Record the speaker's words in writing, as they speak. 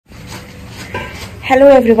Hello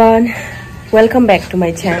everyone, welcome back to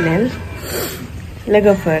my channel.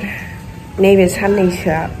 लोगोफोर नैबे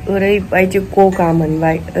साननैसोआ ओरैबायदि गगा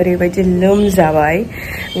मोनबाय ओरैबायदि लोमजाबाय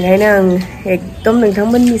ओंखायनो आं एकदम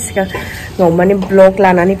नोंथांमोननि सिगाङाव माने ब्लग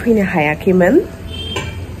लानानै फैनो हायाखैमोन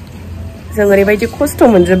जों ओरैबायदि खस्थ'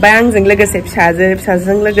 मोनजोबबाय आंजों लोगोसे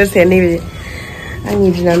फिसाजों लोगोसे नैबे आंनि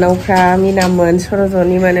बिनानावफ्रा मिनामोन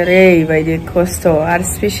सरजनिमोन ओरैबायदि खस्थ' आरो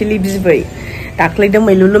स्पेशली बिबै दाख्लै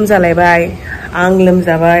दोमैलु लोमजालायबाय आं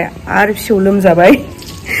लोमजाबाय आरो फिसौ लोमजाबाय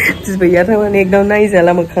बिबैया थारमाने एकदम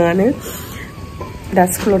नायजाला मोखाङानो दा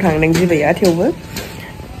स्कुलाव थांदों बिबैया थेवबो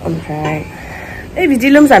ओमफ्राय बिदि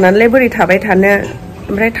लोमजानानैलाय बोरै थाबाय थानो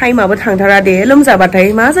ओमफ्राय टाइमाबो थांथारा दे लोमजाबाथाय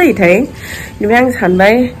मा जायोथाय ओमफ्राय आं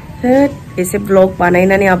सानबाय एसे ब्लग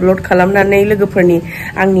बानायनानै आपल'ड खालामनानै लोगोफोरनि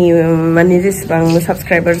आंनि माने जेसेबां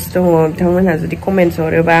साबस्क्राइबार्स दङ बिथांमोनहा जुदि कमेन्ट्स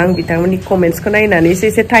हरोबा आं बिथांमोननि कमेन्ट्सखौ नायनानैसो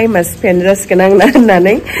एसे टाइमा स्पेन्ड जासिगोन आंना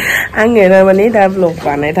होननानै आङो माने दा ब्लग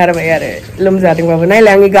बानायथारबाय आरो लोमजादोंबाबो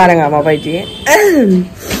नायलाय आंनि गाराङा माबायदि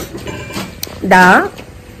दा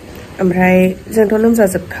ओमफ्राय जोंथ'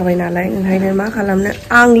 लोमजाजोबखाबाय नालाय ओंखायनो मा खालामनो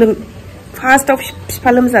आं फार्स्टआव बिफा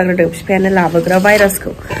लोमजाग्रोदों बिफायानो लाबोग्रा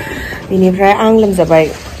भाइरासखौ बेनिफ्राय आं लोमजाबाय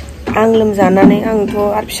आं लोमजानानै आंथ'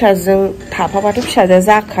 आरो फिसाजों थाफाबाथ' फिसाजोआ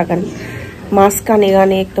जाखागोन मास्क गानै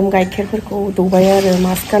गानै एकदम गाइखेरफोरखौ दौबाय आरो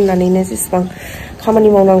मास्क गाननानैनो जेसेबां खामानि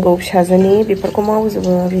मावनांगौ फिसाजोनि बेफोरखौ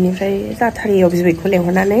मावजोबो बेनिफ्राय जाथारियाव बिबैखौ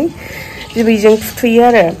लेंहरनानै बिबैजों थुखैयो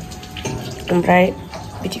आरो ओमफ्राय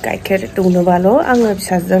बिदि गाइखेर दौनोबाल' आङो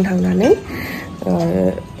फिसाजों थांनानै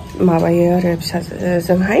माबायो आरो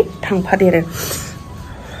फिसाजोंहाय थांफादेरो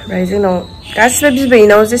ओमफ्राय जोंनाव गासिबो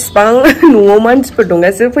बिबैनाव जेसेबां न'आव मानसिफोर दं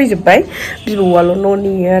गासिबो फैजोब्बाय बिबौआल' न'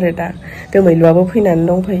 नेयो आरो दा दोमैलुआबो फैनानै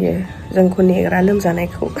दंफैयो जोंखौ नेग्रा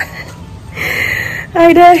लोमजानायखौ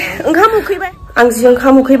आयदै ओंखाम उखैबाय आं जि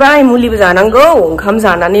ओंखाम उखैबाय मुलिबो जानांगौ ओंखाम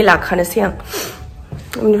जानानै लाखानोसै आं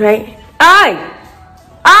ओमफ्राय ओइ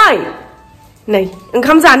नै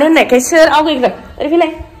ओंखाम जानो होननायखाय सोर आवगायग्रा ओरै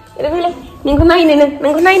फैलाय नोंखौ नायनोनो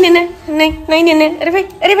नै नायनोनो ओरै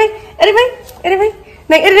फै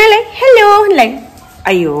नै ओरैलाय हेलौ होनलाय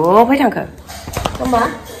आयौ अफाय थांखो होमबा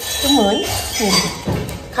दोमै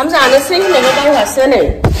ओंखाम जानोसै होननायखौ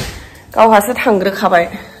गावहासो थांग्रोखाबाय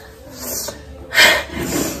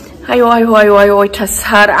आयौ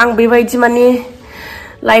अयथासार आं बेबायदि माने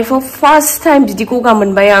लाइफआव फार्स्ट टाइम बिदि गगा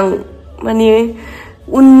मोनबाय आं माने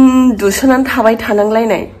उन्दुसोनानै थाबाय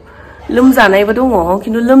थानांलायनाय लोमजानायबो दङ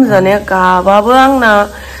खिन्थु लोमजानाया गाबाबो आंना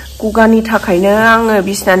गगानि थाखायनो आङो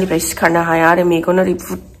बिसनानिफ्राय सिखारनो हाया आरो मेगन ओरै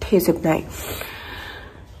बुथेजोबनाय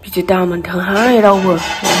बिदि दा मोनथोंहाय रावबो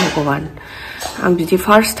भगबान आं बिदि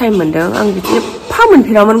फार्स्ट टाइम मोनदों आं बिदि एफा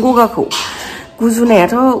मोनफेरामोन गगाखौ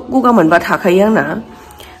गुजुनायाथ' गगा मोनबा थाखायो आंना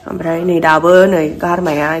ओमफ्राय नै दाबो नै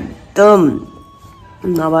गारमाया एकदम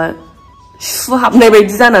माबा सुहाबनाय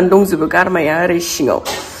बायदि जानानै दंजोबो गारमाया ओरै सिङाव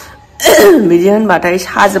बिदि होनबाथाय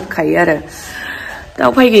साजोबखायो आरो दा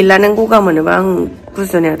उफाय गैला नों गगा मोनोबा आं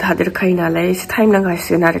गुजुनायाव थादेरखायो नालाय एसे टाइम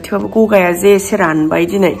नांखासिगोन आरो थेवबाबो गगाया जे एसे रानबाय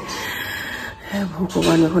दिनै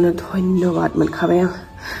भगबान बेखौनो धन्यबाद मोनखाबाय आं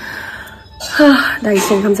दा एसे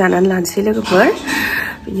ओंखाम जानानै लानोसै लोगोफोर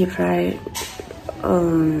बिनिफ्राय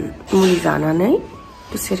मुलि जानानै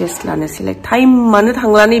दसे रेस्ट लानोसैलाय टाइमानो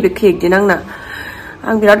थांला नैबे एकदिन आंना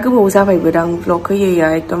आं बिराद गोबाव जाबायबोदां ब्लग होयैया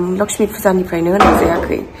एकदम लक्ष्मी फुजानिफ्रायनो होनाय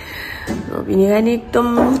जायाखै बेनिखायनो एकदम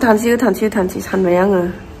होथानसै सानबाय आङो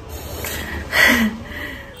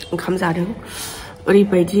ओंखाम जादों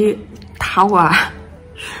ओरैबायदि थावा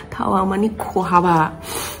माने खहाबा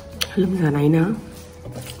लोमजानाय ना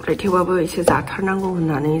ओमफ्राय थेवबाबो एसे जाथारनांगौ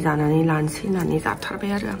होननानै जानानै लानोसै होननानै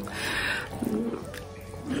जाथारबाय आरो आं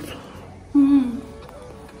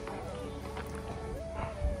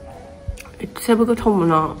एसेबो गोथाव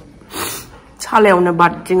मोना सालायावनो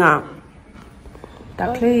बाददिङा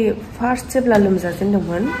दाख्लै फार्स्ट जेब्ला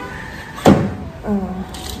लोमजाजेनदोंमोन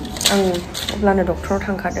आं अब्लानो डक्टराव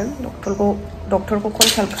थांखादों डक्टरखौ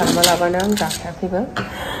कनसाल्ट खालामना लाबानो आं जाखायाखैबो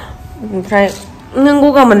ओमफ्राय नों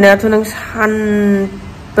गगा मोननायाथ' नों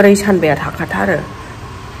सानब्रै सानबाया थाखाथारो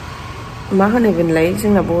मा होनोमोनलाय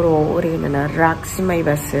जोंना बर'आव ओरै होनोना राग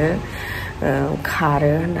सिमायबासो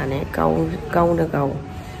खारो होननानै गावनो गाव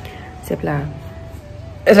जेब्ला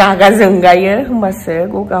रागा जोंगायो होमबासो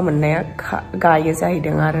गगा मोननाया गायो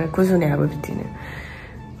जाहैदों आरो गुजुनायाबो बिदिनो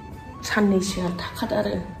साननैसोआ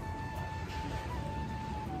थाखाथारो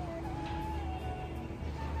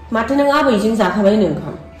माथो नों आबैजों जाखाबायनो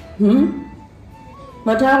ओंखाम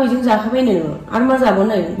माथो आबैजों जाखाबायनो आरो मा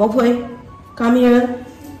जाबावनो बाव फै come here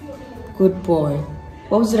good boy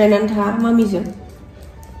बाव जिरायनानै था मामिजों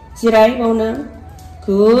जिराय बावनो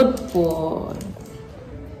good boy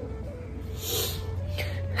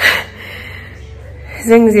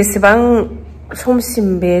जों जेसेबां समसिम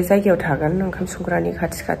बे जायगायाव थागोन ओंखाम संग्रानि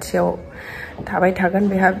खाथियाव थाबाय थागोन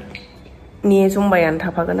बेहा नि जम्बायानो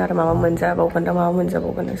थाफागोन आरो माबा मोनजाबावगोन दा माबा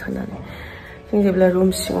मोनजाबावगोन साननानै जों जेब्ला रुम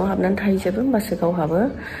सिङाव हाबनानै थाहैजोबो होमबासो गावहाबो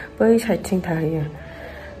बै साइडथिं थाहैयो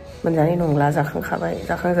मोनजानाय नंला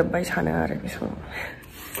जाखांजोब्बाय सानो आरो बे समाव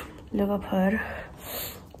लोगोफोर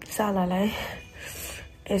जालालाय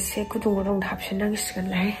एसे गुदुं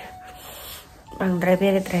थाफिननांसिगोनलाय बांद्राय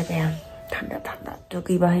बेरायद्रायबाय आं थान्दा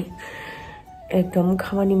दुगैबाय एकदम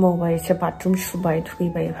खामानि मावबाय एसे बाथरुम सुबाय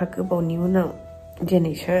दुगैबाय एफा गोबावनि उनाव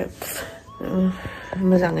दिनैसो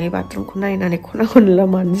मोजाङै बाथरुमखौ नायनानै खना खनला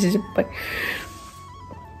मानजिजोब्बाय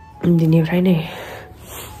दिनैफ्राय नै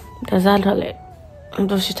दा जालालाय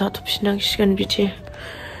दसे थाथ'फिननांसिगोन बिदि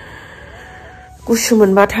गुसु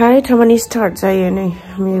मोनबाथाय थारमाने स्टार्ट जायो नै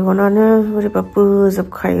मेगनानो बोरैबा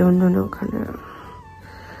बोजोबखायो उन्दुनो ओंखारनो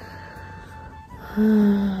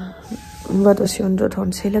होमबा दसे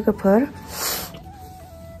उन्दुथ'नोसै लोगोफोर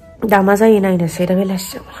दा मा जायो नायनोसै दा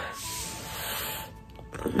बेलासियाव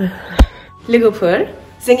लोगोफोर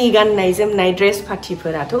जोंनि गाननाय जोमनाय ड्रेस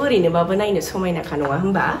पार्टिफोराथ' ओरैनोबाबो नायनो समायनाखा नङा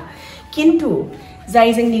होमबा किन्तु जाय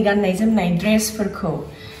जोंनि गाननाय जोमनाय ड्रेसफोरखौ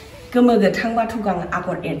गोमो गोथां बाथ' गां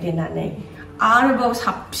आगर एरदेरनानै आरोबाव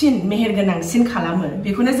साबसिन मेहेरगोनांसिन खालामो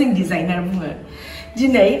बेखौनो जों डिजाइनार बुङो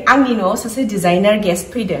दिनै आंनि न'आव सासे डिजाइनार गेस्ट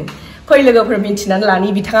फैदों फै लोगोफोर मिन्थिनानै लानि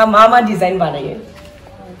बिथाङा मा डिजाइन बानायो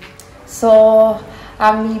So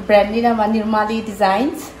आंनि ब्रान्डनि नामा Nirmaly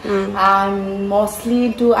Designs mostly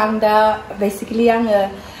do basically आङो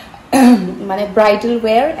माने bridal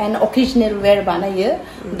wear and occasional wear बानायो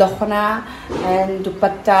दखना and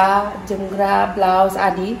दुपट्टा जोमग्रा ब्लाउज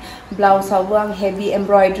आदि ब्लाउजआवबो आं heavy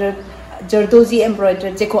embroidered जरदोजी एम्ब्रॉयडरी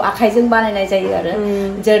जेखौ आखाइजों बानायनाय जायो आरो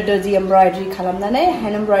जरदोजी एम्ब्रॉयडरी खालामनानै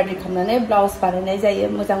हैंड एम्ब्रॉयडरी खालामनानै ब्लाउज बानायनाय जायो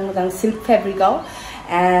मोजां सिल्क फैब्रिकआव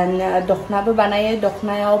एन्ड दखनाबो बानायो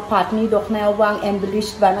दखनायाव पाटनि दखनायावबो आं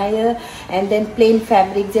एम्बलिश्ड बानायो एन्ड देन प्लेन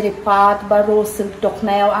फैब्रिक जेरै पाट बा रो सिल्क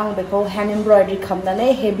दखनायाव आं बेखौ हैंड एम्ब्रॉयडरी खालामनानै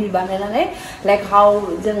हेवी बानायनानै लाइक हाउ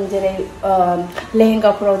जों जेरै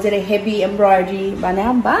लेहेंगाफोराव जेरै हेवी एम्ब्रॉयडरी बानाया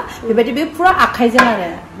होमबा बेबायदि बे पुरा आखाइजों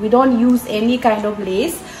आरो we don't use any kind of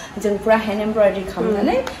लेस जों पुरा हैंड एम्ब्रॉयडरी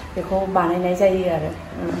खालामनानै बेखौ बानायनाय जायो आरो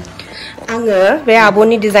आङो बे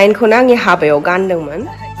आब'नि डिजाइनखौनो आंनि हाबायाव गानदोंमोन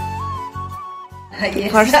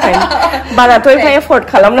फर्स्ट टाइम बाराथ' एफा एफर्ड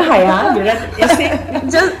खालामनो हाया बिराद एसे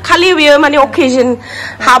खालि बेयो माने अकेजन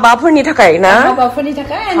हाबाफोरनि थाखाय ना हाबाफोरनि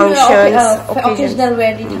थाखाय अकेजनल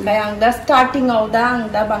वेरनि थाखाय आं दा स्टार्टिंआव आं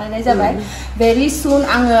दा बानायनाय जाबाय भेरि सुन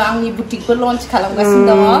आङो आंनि बुटिकबो लन्च खालामगासिनो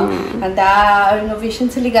दङ दा रिनोभेशन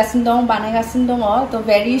सोलिगासिनो दं बानायगासिनो दङ थ'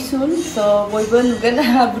 भेरि सुन थ' बयबो नुगोन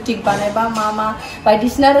बुटिक बानायबा मा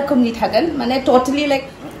बायदिसिना रोखोमनि थागोन माने totally like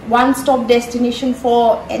one stop destination for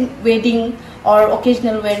wedding or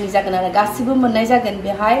occasional wear नि जागोन आरो गासिबो मोननाय जागोन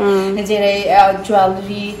बेहाय जेरै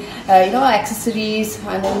jewelry accessories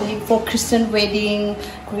and for Christian wedding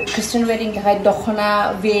थाखाय दखना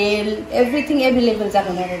veil everything available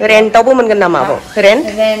जागोन आरो रेन्टआवबो मोनगोन नामा आब'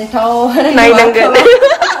 रेन्टआव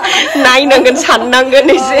नायनांगोन साननांगोन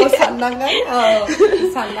एसे साननांगोन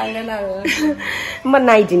आरो होमबा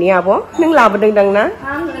नायदिनि आब' नों लाबोदोंदां ना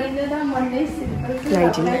आं ओरैनो दा मोननै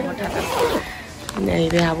नायदिनि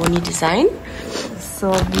नैबे आब'नि डिजाइन स'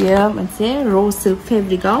 बियो मोनसे रो सिल्क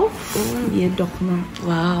फैब्रिकआव बियो दखना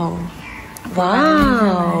वाव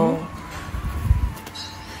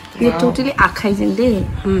बियो टटेलि आखाइजों दे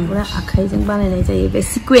पुरा आखाइजों बानायनाय जायो बे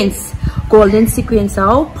सिक्वेन्स गोल्डन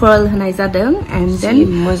सिक्वेन्सआव पर्ल होनाय जादों एन्ड देन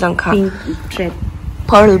मोजांखा पिंक थ्रेड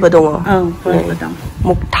पर्लबो दङ पर्लबो दं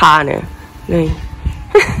मुक्तानो नै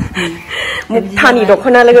मुक्तानि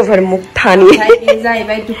दखना लोगोफोर मुक्तानि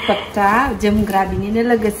जाहैबाय दुपट्टा जोमग्रा बिनिनो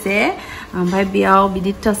लोगोसे ओमफ्राय बेयाव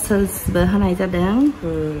बिदि टासल्सबो होनाय जादों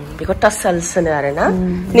बेखौ टासल्स होनो आरो ना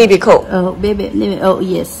नैबेखौ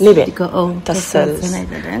येस नैबेखौ टासल्स होनाय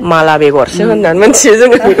जादों माला बेगरसो होननानै मोनथियो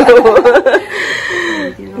जोङो बेखौ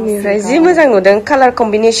बेनिफ्राय जि मोजां नुदों कालार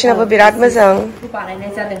कम्बिनेसनाबो बिराद मोजां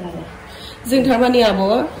बानायनाय जादों आरो जों थारमाने आब'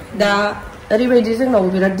 दा ओरैबायदि जोंनाव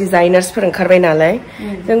बिराद डिजाइनार्सफोर ओंखारबाय नालाय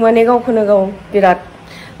जों माने गावखौनो गाव बिराद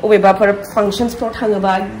अबेबाफोर फांसन्सफ्राव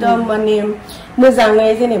थाङोबा एकदम माने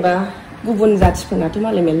मोजाङै जेनेबा गुबुन जाथिफोरनाथ'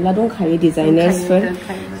 मालाय मेल्ला दंखायो डिजाइनार्सफोर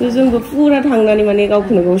जोंबो पुरा थांनानै माने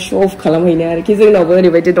गावखौनो गाव शो अफ खालामहैनो आरोखि जोंनावबो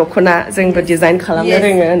ओरैबायदि दखना जोंबो डिजाइन खालामनो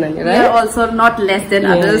रोङो होननानै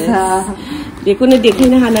बेखौनो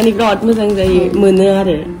देखायनो हानानै बिराद मोजां जायो मोनो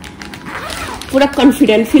आरो पुरा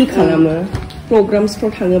कन्फिडेन्ट फिल खालामो प्रग्राम्सफ्राव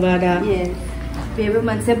थाङोबा दा बेबो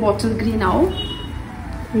मोनसे बटल ग्रीनआव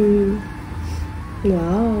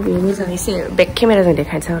वाव बेयो मोजां एसे बेक केमेराजों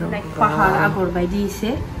देखायनोसै आरो पाहार आगर बायदि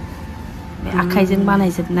एसे आखाइजों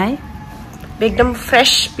बानायजोबनाय एकदम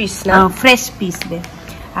फ्रेश पीस ना फ्रेश पीस बे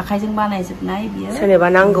आखाइजों बानायजोबनाय बियो सोरनोबा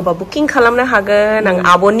नांगौबा बुकिं खालामनो हागोन आं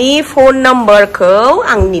आब'नि फन नाम्बारखौ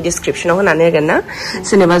आंनि डिसक्रिपशनाव होनानै होगोन ना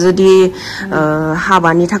सोरनोबा जुदि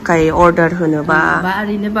हाबानि थाखाय अर्डार होनोबा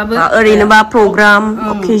ओरैनोबा प्रग्राम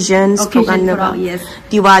अकेजन्स गाननोबा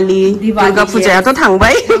दिवाली दुर्गा फुजायाथ'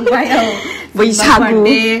 थांबाय बैसागु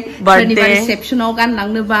बार्थडे रिसेपशनाव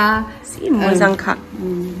गानलांनोबा मोजांखा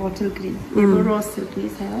बटल ग्रीन बेबो रज सिल्कनि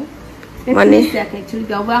सायाव माने एक्चुअली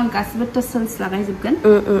गावबो आं गासिबो टसल्स लागायजोबगोन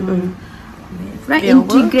पुरा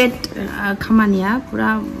इंटीग्रेट खामानिया पुरा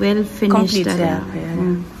वेल फिनिश्ड आरो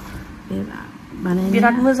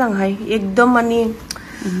बिराद मोजांहाय एकदम माने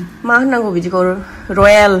मा होननांगौ बिदिखौ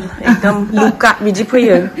रयेल एकदम लुका बिदि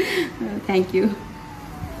फैयो थैंक यू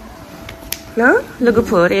ना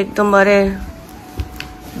लोगोफोर एकदमबारे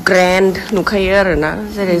ग्रैंड नुखायो आरो ना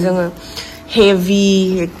जेरै जोङो हेवी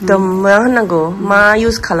एकदम मा होननांगौ मा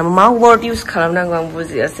यूज खालामो मा वर्ड यूज खालामनांगौ आं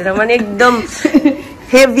बुजियासै माने एकदम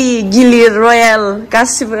हेवी गिलिर रयेल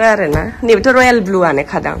गासिबो आरो ना नैबेथ' रयेल ब्लुआनो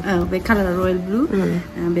खादां बे कालारा रयेल ब्लु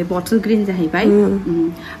बे बटल ग्रीन जाहैबाय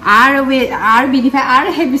आरो बिनिफ्राय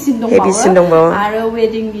आरो हेभिसिन दंबावो आरो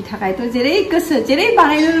वेडिंनि थाखायथ' जेरै गोसो जेरै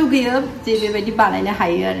बानायनो लुगैयो जे बेबायदि बानायनो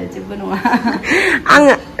हायो आरो जेबो नङा आं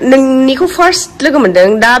नोंनिखौ फार्स्ट लोगो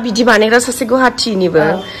मोनदों दा बिदि बानायग्रा सासे गुवाहाटीनिबो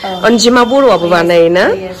अनजिमा बर'आबो बानायोना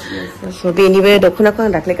बेनिबो दख'नाखौ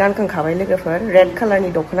आं दाख्लै गानखांखाबाय लोगोफोर रेड कालारनि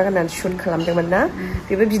दख'ना गाननानै शुट खालामदोंमोन ना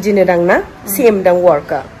बेबो बिदिनो दां ना सेम दां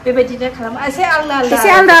वर्कआ बेबायदिनो खालामो एसे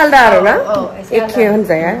आलदा आलदा आरो ना एखे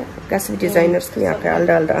होनजाया गासिबो डिजाइनार्सनि आखाइ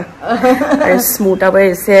आलदा आलदा आरो स्मुथआबो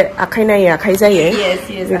एसे आखाइ नायै आखाइ जायो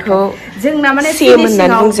बेखौ जोंना माने सेम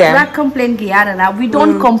होननानै बुंजाया बिराद कमप्लेन गैया आरो ना we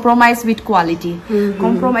don't compromise with quality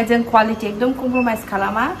compromise जों क्वालिटी एकदम कम्प्रोमाइज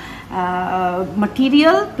खालामा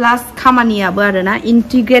मटेरियल प्लस खामानियाबो आरो ना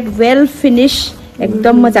इंटीग्रेट वेल फिनिश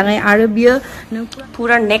एकदम मोजाङै आरो बियो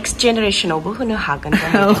पुरा नेक्स्ट जेनेरेशनावबो होनो हागोन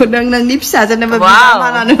नोंनि फिसाजोनोबो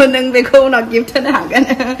मालानो नों बेखौ उनाव गिफ्ट होनो हागोन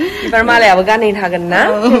बिबार मालायाबो गानहैनो हागोन ना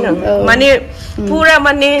माने पुरा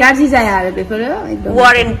माने गाज्रि जाया आरो बेफोरो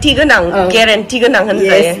वारेन्टी गोनां ग्यारेन्टी गोनां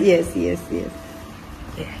होनजायो यस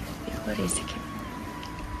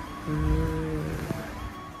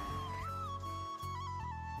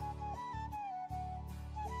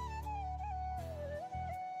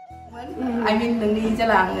I mean नोंनि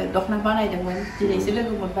जेला आङो दखना बानायदोंमोन दिनैसो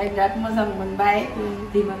लोगो मोनबाय बिराद मोजां मोनबाय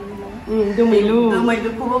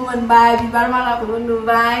दुमैलुखौबो मोनबाय बिबार मालाखौबो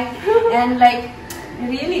नुबाय and like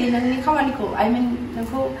really नोंनि खामानिखौ I mean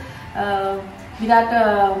नोंखौ बिराद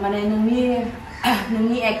माने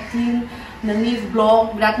नोंनि एक्टिं नोंनि ब्लग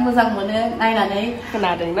बिराद मोजां मोनो नायनानै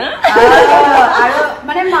खोनादोंना आरो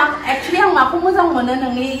माने एक्चुअली आं माखौ मोजां मोनो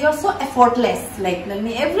नोंनि you are so effortless like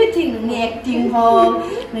नोंनि एभरिथिं नोंनि एक्टिं हक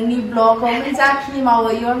नोंनि ब्लग हक नों जाखिनि मावो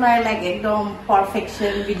यू आर नट लाइक एकदम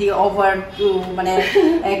परफेक्शन बिदि ओवर माने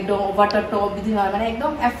एकदम ओवर द टप बिदि नङा माने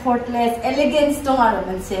एकदम एफर्टलेस एलिगेन्स दं आरो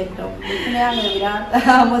मोनसे एकदम बेखौनो आङो बिराद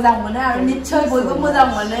मोजां मोनो आरो निश्चय बयबो मोजां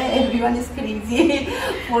मोनो एभरिवान इज क्रेजी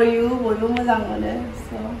फर यू बयबो मोजां मोनो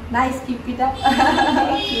so nice keep it of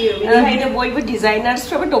बेनिखायनो बयबो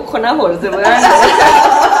डिजाइनार्सफ्राबो दख'ना हरजोबो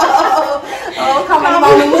खामानि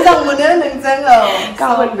मावनो मोजां मोनो नोंजों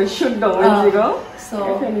गाबोनबो शुट दं मोनसेखौ स'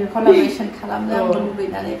 कलाबरेशन खालामनो आंबो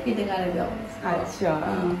लुबैनानै फैदों आरो बेयाव आच्छा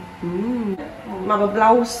माबा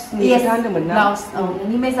ब्लाउसनि खोथा होनदोंमोन ना ब्लाउस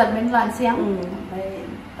नोंनि मेजारमेन्ट लानोसै आं ओमफ्राय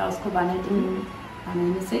ब्लाउसखौ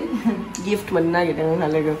बानायनोसै गिफ्ट मोननो नागिरदों आंहा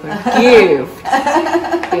लोगोफोर गिफ्ट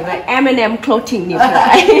M&M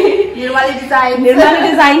क्लथिंनिफ्राय निर्माली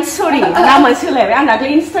डिजाइन सरि नामा सोलायबाय आं दाख्लै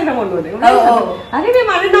इनस्टाग्रामाव नुदों आरे बे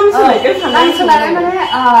मानो नाम सोलायदों नाम सोलायबाय माने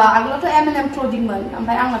आगोलावथ' M&M क्लथिंमोन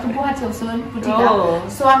ओमफ्राय आंनाथ' गुवाहाटीयावसोमोन बुटिकआ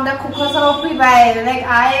स' आं दा क'क्राझाराव फैबाय like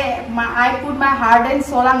I put my heart and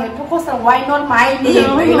soul आं एथ' खस्थ' why not my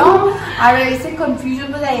name you know आरो एसे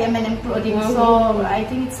कन्फ्यूजनबो जायो M&M क्लथिं स' I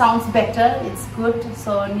think it sounds better it's good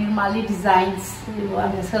so Nirmaly designs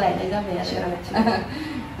आङो सोलायनाय जाबाय आरो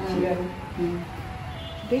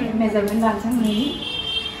मेजारमेन्ट लानोसै नोंनि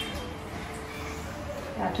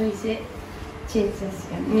दाथ' एसे चेन्ज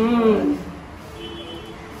जासिगोन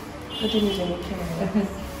गोदोनिजों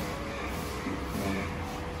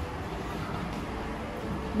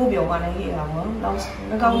बबेयाव बानायो आङो ब्लाउसखौ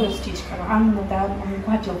गावनो स्टिच खालामो आंनो दा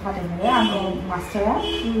गुवाहाटीयाव फादों नालाय आंनि मास्टारा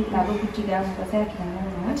दाबो बुटिकआ माबा जायाखै नालाय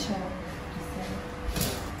आङो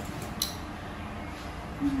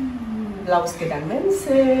ब्लाउस गोदान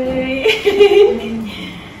मोनसै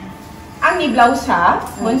आंनि ब्लाउसआ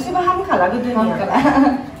मोनसेबो हामखाला गोदोनिया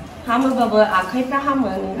हामोबाबो आखाइफ्रा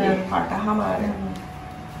हामो पार्टआ हामा आरो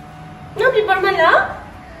ना बिबार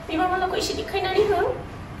मालाखौ एसे देखायनानै हो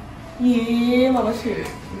ये माबासो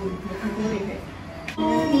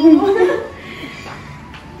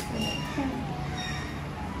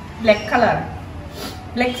black color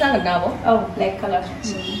black जागोन ना आब' Oh, black color.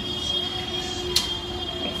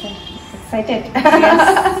 Excited. Yes,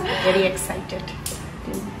 very excited.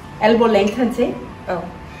 Elbow length होनसै Oh.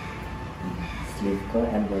 Sleeve को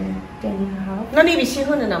elbow length 10.5. ना नैबे एसे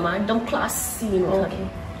होनो नामा एकदम क्लासि Okay.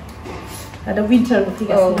 Ada winter को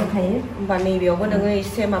फैगासिनो थायो होमबा नैबेयावबो नोङो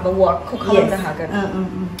एसे माबा वर्कखौ खालामनो हागोन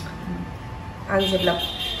आं जेब्ला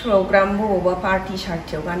प्रग्राम बबावबा पार्टी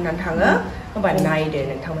सार्टियाव गाननानै थाङो होमबा नायदो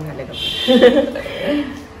नोंथांमोनहा लोगोफोर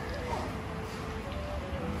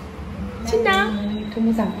चिन्ना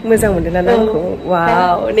मोजां मोनदोंना नामखौ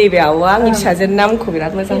वाव नैबे आब'आ आंनि फिसाजोनि नामखौ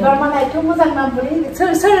बिराद मोजां मोनो एबार मालायथ' मोजां नाम बोरै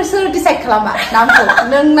सोर डिसाइड खालामा नामखौ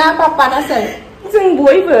नोंना पापाना सोर जों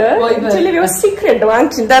बयबो एक्चुअली बेयाव सिक्रेट दं आं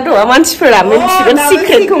खिन्थाथ'आ मानसिफोरा मिन्थिगोन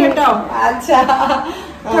सिक्रेटखौ आच्छा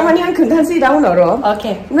थारमाने आं खोन्थानोसै दा उनाव र'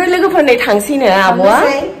 अके ओमफ्राय लोगोफोरनै थांसैनो आब'आ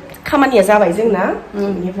खामानिया जाबाय जोंना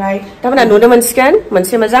बेनिफ्राय दामोना नुनो मोनसिगोन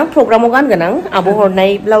मोनसे मोजां प्रग्रामाव गानगोन आं आब'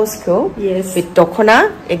 हरनाय ब्लाउसखौ बे दख'ना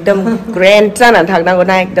एकदम ग्रेन्ड जानानै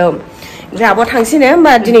थांनांगौना एकदम ओमफ्राय आब' थांसैनो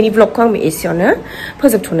होमबा दिनैनि ब्लगखौ आं एसेयावनो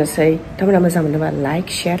फोजोबथ'नोसै दामोना मोजां मोनोबा लाइक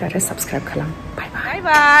शेयार आरो साबस्क्राइब खालाम बाय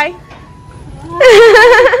बाय